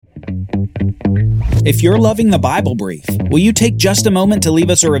If you're loving the Bible Brief, will you take just a moment to leave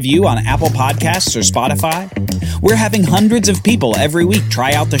us a review on Apple Podcasts or Spotify? We're having hundreds of people every week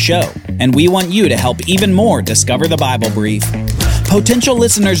try out the show, and we want you to help even more discover the Bible Brief. Potential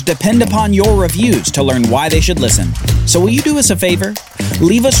listeners depend upon your reviews to learn why they should listen. So will you do us a favor?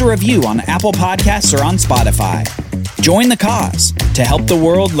 Leave us a review on Apple Podcasts or on Spotify. Join the cause to help the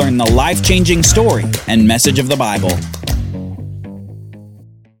world learn the life-changing story and message of the Bible.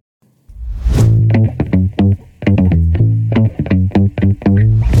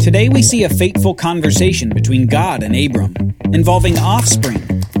 Today we see a fateful conversation between God and Abram, involving offspring,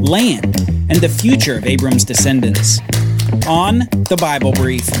 land, and the future of Abram's descendants. On the Bible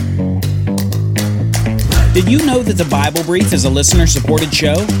Brief. Did you know that the Bible Brief is a listener-supported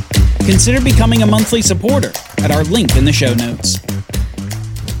show? Consider becoming a monthly supporter at our link in the show notes.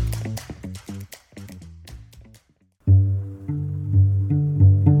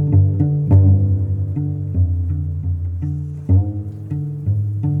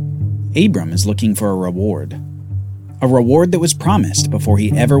 Abram is looking for a reward that was promised before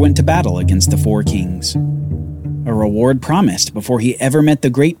he ever went to battle against the four kings. A reward promised before he ever met the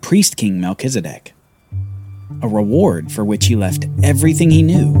great priest king Melchizedek. A reward for which he left everything he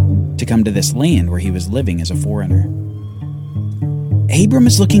knew to come to this land where he was living as a foreigner. Abram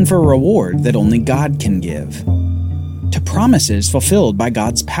is looking for a reward that only God can give, to promises fulfilled by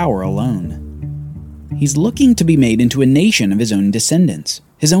God's power alone. He's looking to be made into a nation of his own descendants,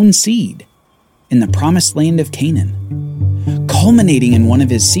 his own seed, in the promised land of Canaan, culminating in one of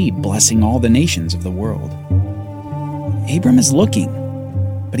his seed blessing all the nations of the world. Abram is looking,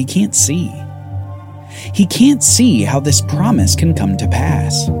 but he can't see. He can't see how this promise can come to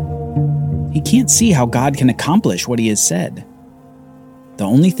pass. He can't see how God can accomplish what he has said. The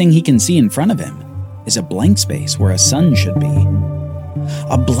only thing he can see in front of him is a blank space where a son should be.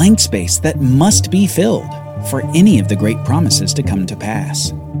 A blank space that must be filled for any of the great promises to come to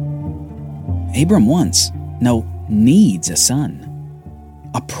pass. Abram needs a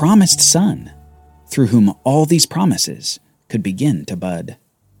son. A promised son, through whom all these promises could begin to bud.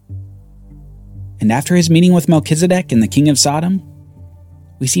 And after his meeting with Melchizedek and the king of Sodom,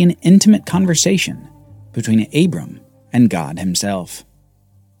 we see an intimate conversation between Abram and God himself.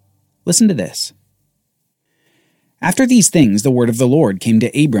 Listen to this. After these things, the word of the Lord came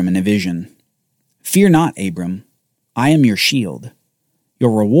to Abram in a vision. Fear not, Abram, I am your shield.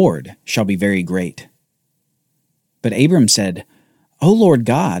 Your reward shall be very great. But Abram said, O Lord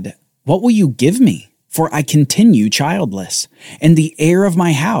God, what will you give me? For I continue childless, and the heir of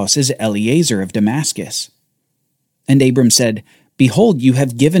my house is Eliezer of Damascus. And Abram said, Behold, you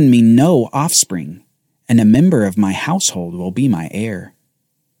have given me no offspring, and a member of my household will be my heir.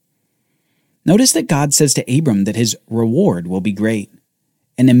 Notice that God says to Abram that his reward will be great,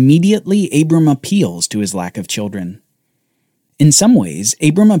 and immediately Abram appeals to his lack of children. In some ways,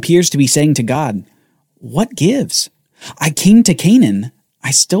 Abram appears to be saying to God, What gives? I came to Canaan,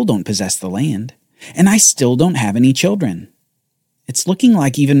 I still don't possess the land. And I still don't have any children. It's looking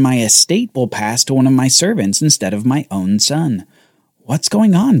like even my estate will pass to one of my servants instead of my own son. What's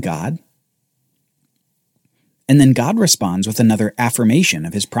going on, God? And then God responds with another affirmation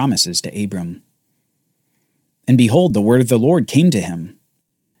of his promises to Abram. And behold, the word of the Lord came to him.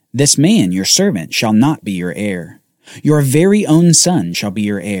 This man, your servant, shall not be your heir. Your very own son shall be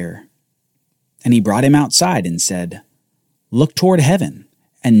your heir. And he brought him outside and said, Look toward heaven,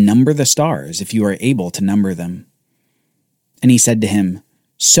 and number the stars, if you are able to number them. And he said to him,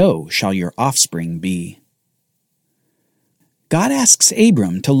 So shall your offspring be. God asks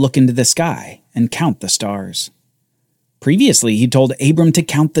Abram to look into the sky and count the stars. Previously, he told Abram to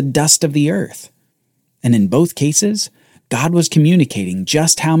count the dust of the earth. And in both cases, God was communicating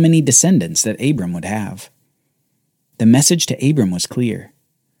just how many descendants that Abram would have. The message to Abram was clear.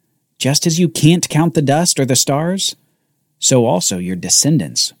 Just as you can't count the dust or the stars, so also your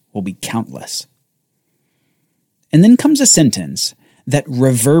descendants will be countless. And then comes a sentence that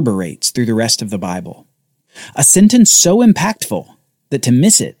reverberates through the rest of the Bible. A sentence so impactful that to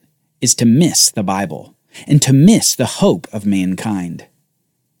miss it is to miss the Bible and to miss the hope of mankind.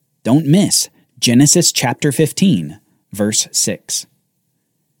 Don't miss Genesis chapter 15, verse 6.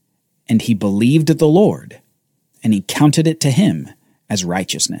 And he believed the Lord, and he counted it to him as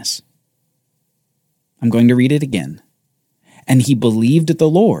righteousness. I'm going to read it again. And he believed the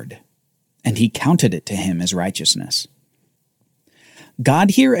Lord, and he counted it to him as righteousness.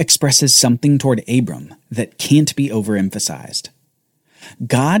 God here expresses something toward Abram that can't be overemphasized.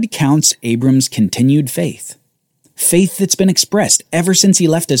 God counts Abram's continued faith that's been expressed ever since he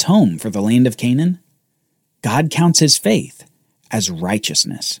left his home for the land of Canaan. God counts his faith as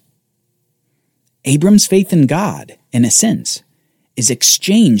righteousness. Abram's faith in God, in a sense, is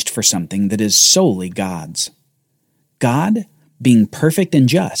exchanged for something that is solely God's. God, being perfect and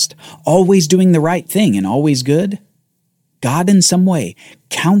just, always doing the right thing and always good, God in some way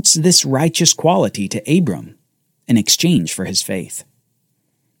counts this righteous quality to Abram in exchange for his faith.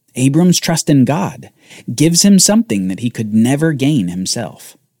 Abram's trust in God gives him something that he could never gain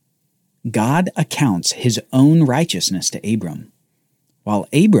himself. God accounts his own righteousness to Abram, while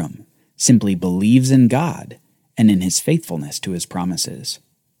Abram simply believes in God and in his faithfulness to his promises.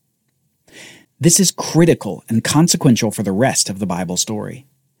 This is critical and consequential for the rest of the Bible story,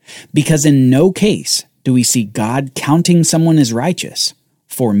 because in no case do we see God counting someone as righteous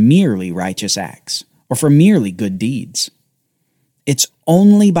for merely righteous acts or for merely good deeds. It's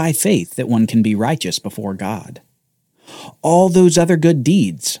only by faith that one can be righteous before God. All those other good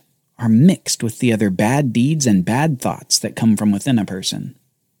deeds are mixed with the other bad deeds and bad thoughts that come from within a person.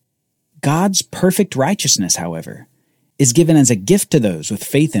 God's perfect righteousness, however, is given as a gift to those with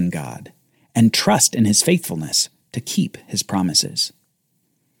faith in God and trust in his faithfulness to keep his promises.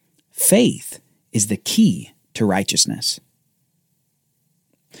 Faith is the key to righteousness.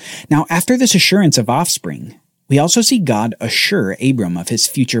 Now, after this assurance of offspring, we also see God assure Abram of his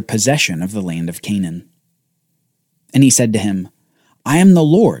future possession of the land of Canaan. And he said to him, "I am the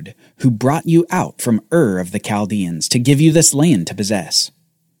Lord who brought you out from Ur of the Chaldeans to give you this land to possess."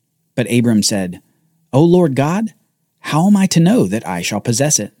 But Abram said, "O Lord God, how am I to know that I shall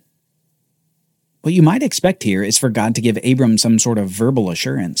possess it?" What you might expect here is for God to give Abram some sort of verbal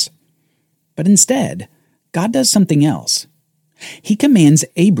assurance. But instead, God does something else. He commands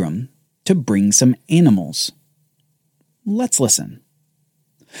Abram to bring some animals. Let's listen.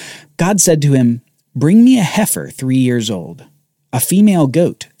 God said to him, "Bring me a heifer 3 years old, a female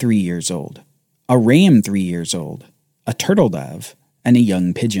goat 3 years old, a ram 3 years old, a turtle dove, and a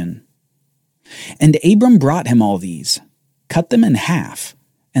young pigeon." And Abram brought him all these, cut them in half,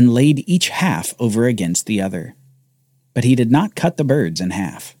 and laid each half over against the other. But he did not cut the birds in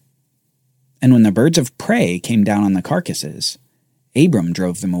half. And when the birds of prey came down on the carcasses, Abram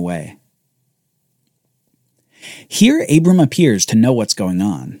drove them away. Here Abram appears to know what's going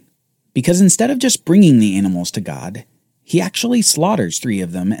on, because instead of just bringing the animals to God, he actually slaughters 3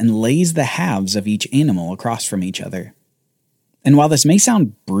 of them and lays the halves of each animal across from each other. And while this may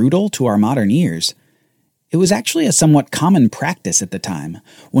sound brutal to our modern ears, it was actually a somewhat common practice at the time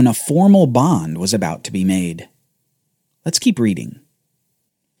when a formal bond was about to be made. Let's keep reading.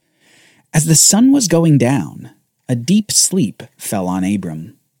 As the sun was going down, a deep sleep fell on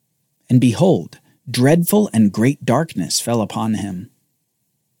Abram. And behold, dreadful and great darkness fell upon him.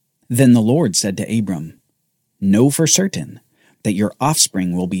 Then the Lord said to Abram, "Know for certain that your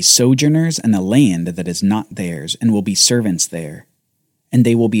offspring will be sojourners in a land that is not theirs, and will be servants there, and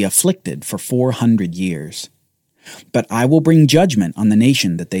they will be afflicted for 400 years. But I will bring judgment on the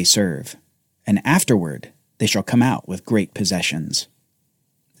nation that they serve, and afterward they shall come out with great possessions.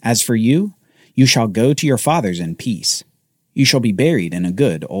 As for you, you shall go to your fathers in peace. You shall be buried in a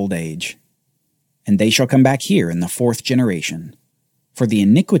good old age. And they shall come back here in the 4th generation, for the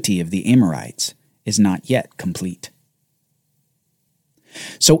iniquity of the Amorites is not yet complete."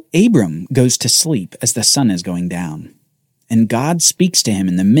 So Abram goes to sleep as the sun is going down, and God speaks to him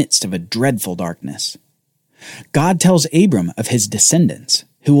in the midst of a dreadful darkness. God tells Abram of his descendants,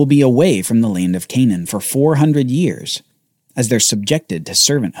 who will be away from the land of Canaan for 400 years, as they're subjected to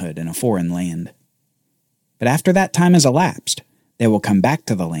servanthood in a foreign land. But after that time has elapsed, they will come back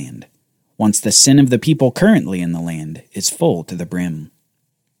to the land, once the sin of the people currently in the land is full to the brim.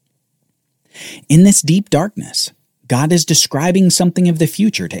 In this deep darkness, God is describing something of the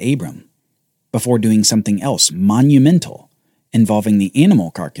future to Abram, before doing something else monumental, involving the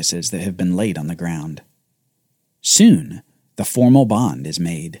animal carcasses that have been laid on the ground. Soon, the formal bond is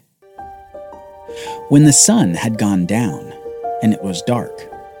made. When the sun had gone down, and it was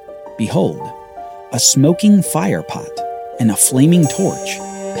dark, behold, a smoking fire pot and a flaming torch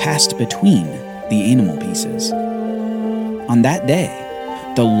passed between the animal pieces. On that day,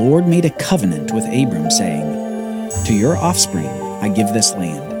 the Lord made a covenant with Abram, saying, "To your offspring I give this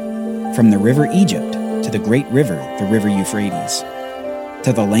land, from the river Egypt to the great river, the river Euphrates,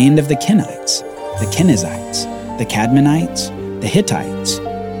 to the land of the Kenites, the Kenizzites, the Cadmonites, the Hittites,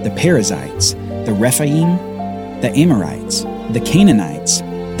 the Perizzites, the Rephaim, the Amorites, the Canaanites,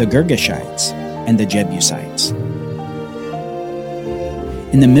 the Girgashites, and the Jebusites."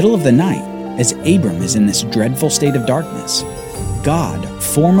 In the middle of the night, as Abram is in this dreadful state of darkness, God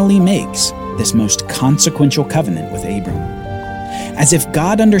formally makes this most consequential covenant with Abram, as if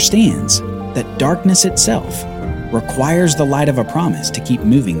God understands that darkness itself requires the light of a promise to keep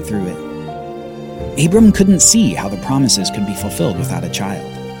moving through it. Abram couldn't see how the promises could be fulfilled without a child.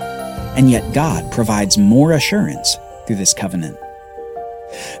 And yet God provides more assurance through this covenant.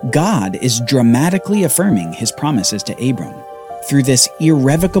 God is dramatically affirming his promises to Abram through this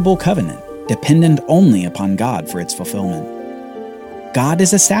irrevocable covenant dependent only upon God for its fulfillment. God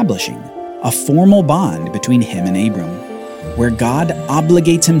is establishing a formal bond between him and Abram, where God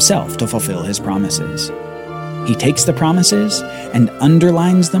obligates himself to fulfill his promises. He takes the promises and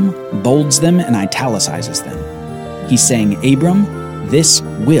underlines them, bolds them, and italicizes them. He's saying, Abram, this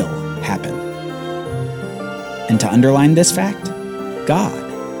will happen. And to underline this fact,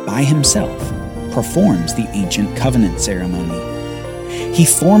 God, by himself, performs the ancient covenant ceremony. He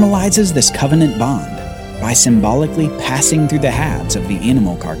formalizes this covenant bond by symbolically passing through the halves of the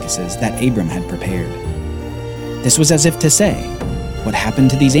animal carcasses that Abram had prepared. This was as if to say, what happened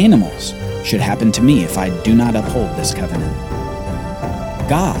to these animals should happen to me if I do not uphold this covenant.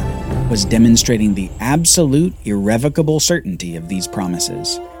 God was demonstrating the absolute, irrevocable certainty of these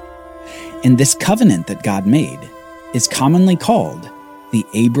promises. And this covenant that God made is commonly called the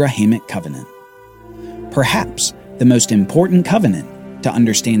Abrahamic covenant. Perhaps the most important covenant to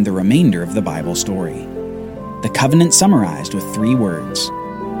understand the remainder of the Bible story. The covenant summarized with 3 words: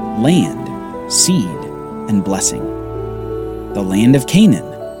 land, seed, and blessing. The land of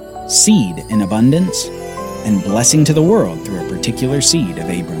Canaan, seed in abundance, and blessing to the world through a particular seed of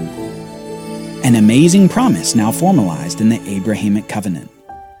Abram. An amazing promise now formalized in the Abrahamic covenant.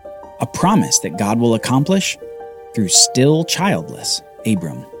 A promise that God will accomplish through still childless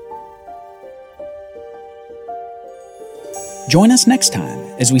Abram. Join us next time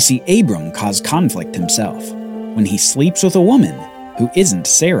as we see Abram cause conflict himself when he sleeps with a woman who isn't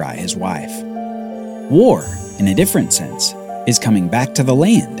Sarai, his wife. War, in a different sense, is coming back to the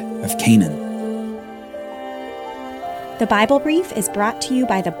land of Canaan. The Bible Brief is brought to you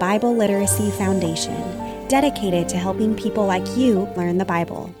by the Bible Literacy Foundation, dedicated to helping people like you learn the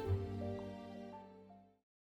Bible.